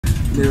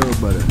Little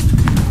butter.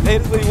 Hey,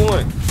 that's what he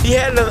wanted. He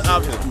had another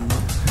option.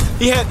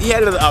 He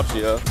had another option,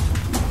 yo.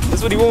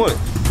 That's what he wanted.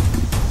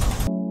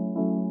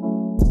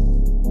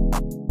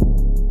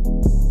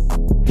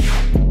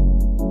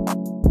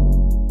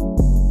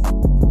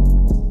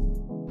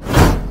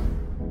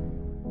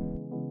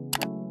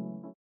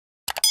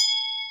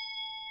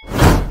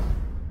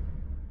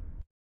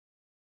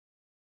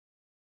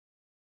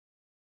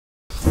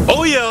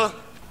 Oh yeah!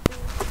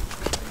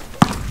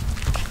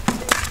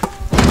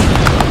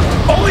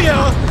 Oh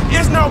yeah!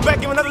 It's now back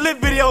in another lit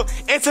video,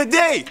 and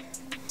today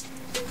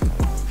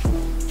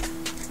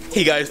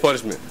he got his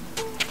punishment.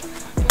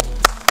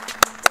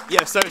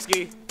 Yes, sir,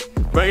 Ski.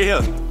 Bring it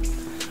here.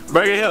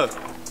 Bring it here.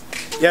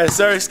 Yes,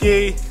 sir,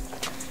 Ski.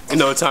 You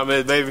know what time it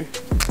is, baby.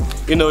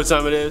 You know what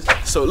time it is.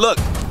 So look,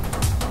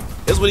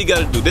 this is what he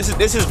gotta do.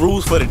 This is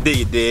rules for the day,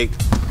 you dig?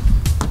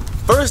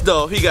 First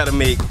off, he gotta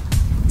make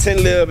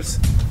 10 libs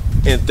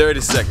in 30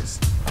 seconds.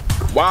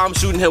 While I'm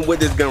shooting him with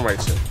this gun right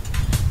here.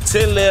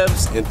 10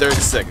 libs in 30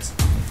 seconds.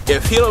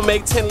 If he don't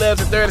make 10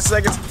 libs in 30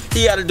 seconds,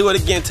 he gotta do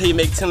it again until he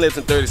make 10 libs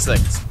in 30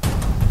 seconds.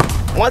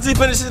 Once he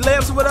finishes his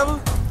libs or whatever,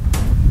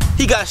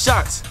 he got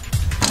shots.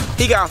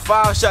 He got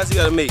 5 shots he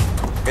gotta make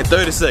in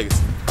 30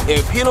 seconds.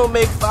 If he don't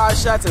make 5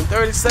 shots in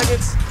 30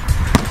 seconds,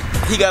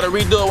 he gotta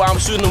redo it while I'm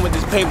shooting him with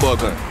this paintball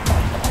gun.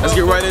 Let's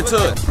get right into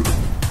it.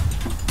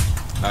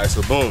 Alright,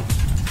 so boom.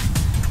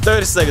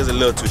 30 seconds is a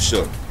little too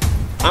short.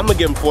 I'm gonna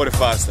give him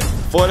 45 seconds.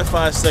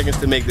 45 seconds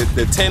to make the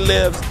 10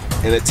 libs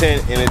and the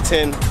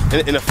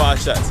 5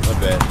 shots. Not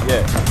bad.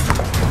 Yeah.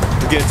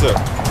 Let's get into it.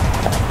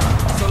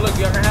 So look,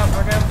 y'all can have a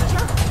free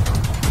shot?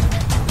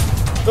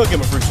 Go give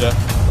him a free shot.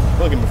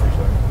 Go give him a free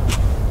shot.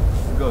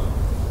 Let's go.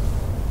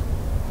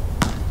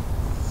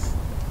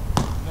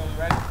 You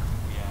ready?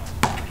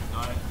 Yeah.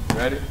 Alright.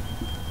 Ready?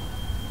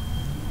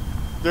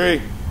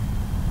 3,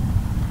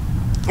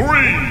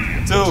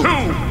 2,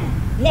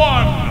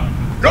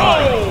 1, go!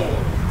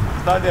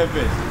 Start that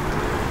bitch.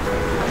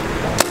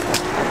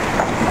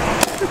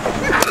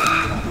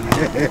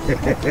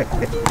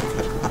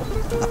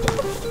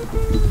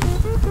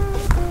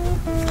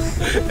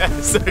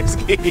 Yes, sir,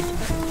 Ski.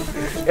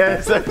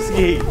 Yes, sir,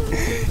 Ski.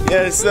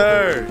 Yes,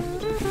 sir.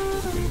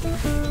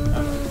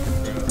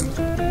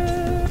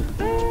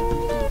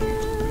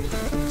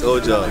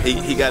 Told y'all,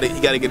 he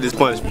gotta get this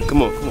punishment.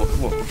 Come on, come on,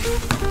 come on.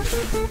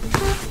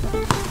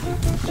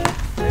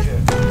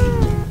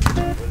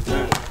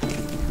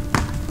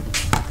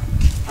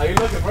 How you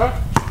looking, bro?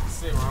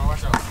 Sit, bro.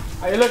 Watch out.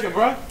 How you looking,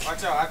 bro?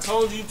 Watch out. I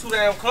told you too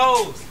damn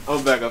close.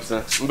 I'm back up,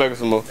 son. I'm back with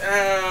some more.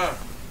 Damn.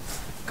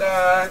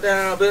 God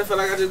damn, bitch. I feel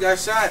like I just got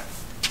shot.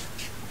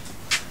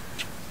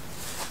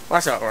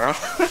 Watch out, bro.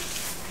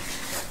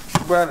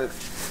 Brother.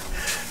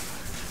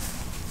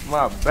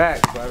 My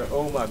back, brother.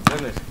 Oh my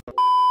goodness.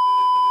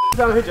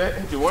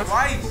 Hit you once?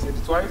 Twice. Hit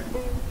you twice?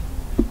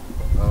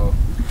 Oh.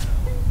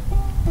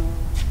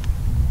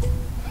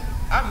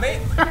 I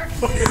made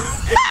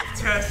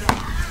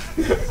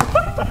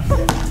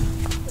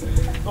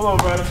Come on,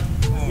 brother.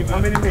 How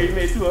many you made? You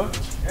made 2, huh?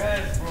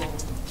 Yes, bro.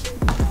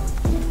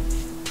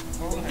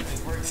 Bro, that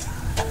thing works.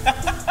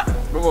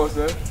 Come on,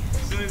 son. As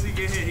soon as he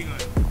get hit, he gonna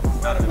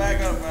gotta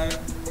back up, brother.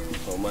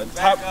 Oh my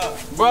Back up.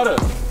 Brother,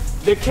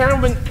 the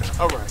cameraman.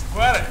 Alright.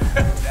 Brother,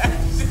 that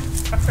shit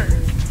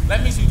hurt.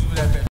 Let me shoot you with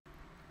that bitch.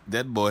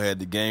 That boy had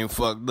the game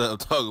fucked up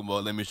talking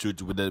about let me shoot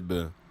you with that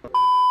bill.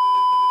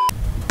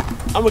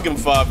 I'm gonna give him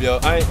 5, yo.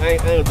 I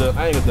ain't gonna do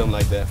him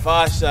like that.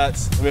 5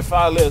 shots. I mean,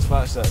 5 lives,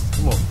 5 shots.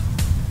 Come on.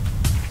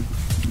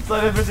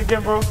 Start that bitch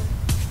again, bro.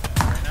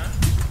 Right now?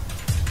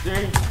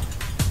 3,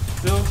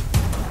 2,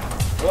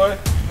 1. Let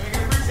me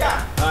get a free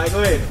shot. Alright,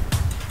 go ahead.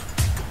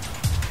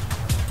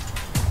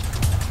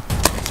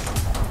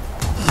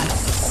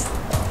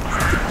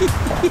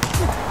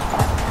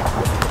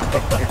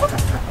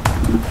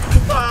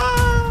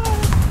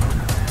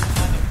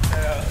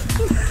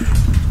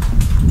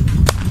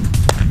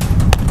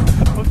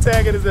 I'm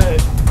tagging his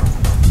head.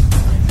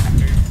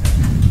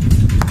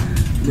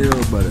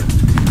 Little butter.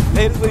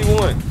 Hey, that's what he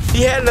wanted.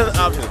 He had another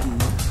option.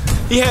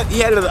 He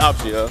had another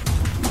option, yo.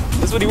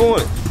 That's what he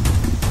wanted.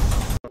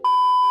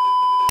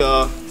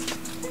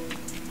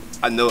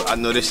 I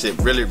know this shit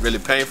really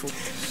painful.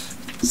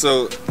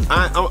 So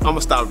I'm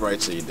gonna stop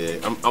right here, you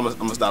dig? I'm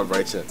gonna stop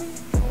right here.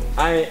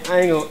 I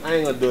ain't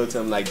gonna do it to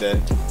him like that.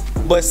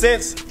 But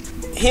since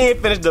he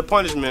ain't finished the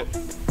punishment,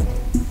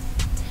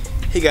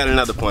 he got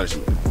another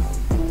punishment.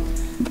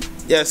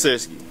 Yes,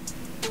 seriously.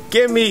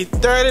 Give me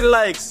 30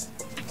 likes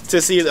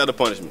to see his other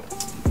punishment.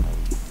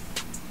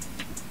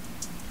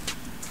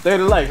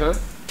 30 likes, huh?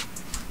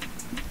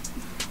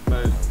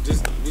 But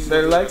just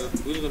 30 likes?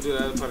 We just gonna do the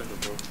other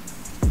punishment, bro.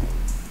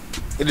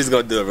 He just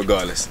gonna do it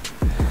regardless.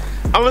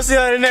 I'm gonna see you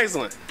on the next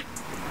one.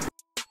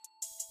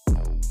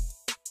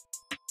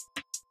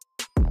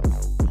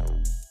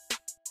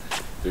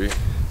 Three,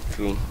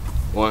 2,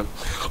 1.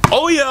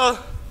 Oh yeah!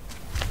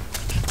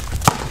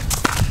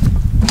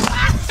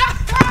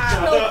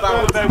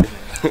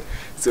 No,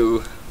 2,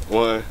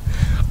 1.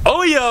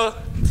 Oh yeah!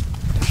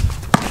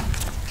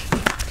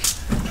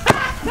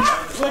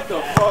 What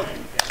the fuck?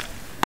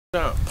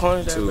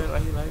 Punch that Two. man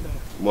like he like that.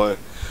 1.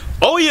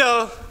 Oh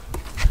yeah!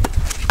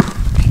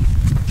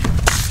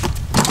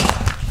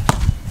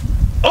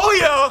 Oh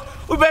yeah!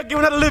 We're back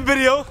giving another lit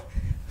video.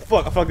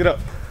 Fuck, I fucked it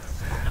up.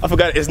 I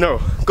forgot it's no.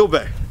 Go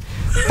back.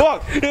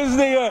 Fuck! This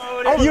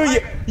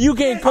nigga. You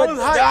can't cut.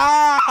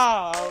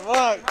 Ah!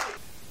 Fuck.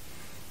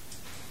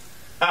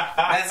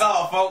 That's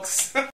all, folks.